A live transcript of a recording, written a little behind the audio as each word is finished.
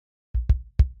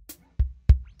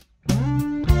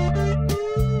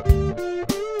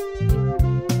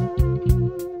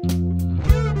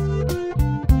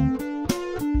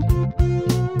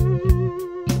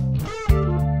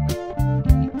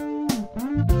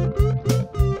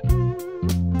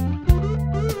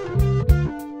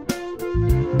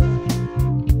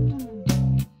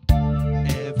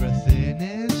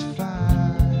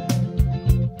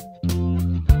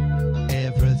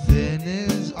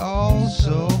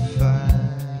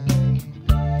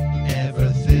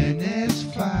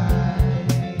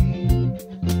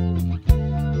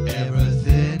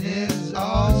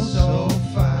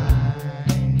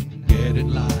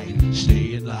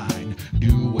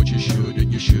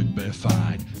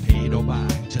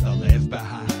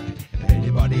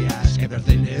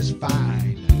everything is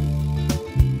fine.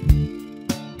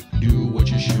 Do what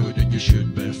you should and you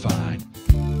should be fine.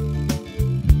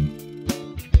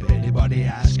 If anybody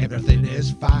asks, everything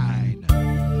is fine.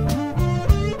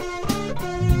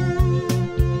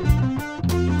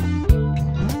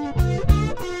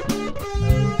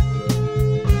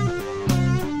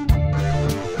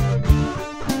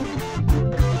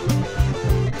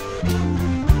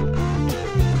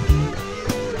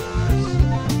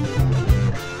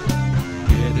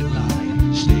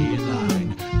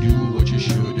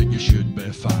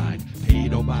 Fine, pay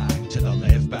no mind to the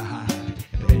left behind.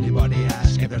 If anybody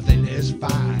asks, everything is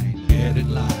fine. Get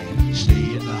in line,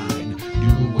 stay in line.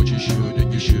 Do what you should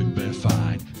and you should be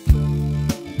fine.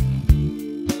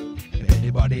 If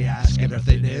anybody asks,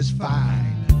 everything is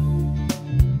fine.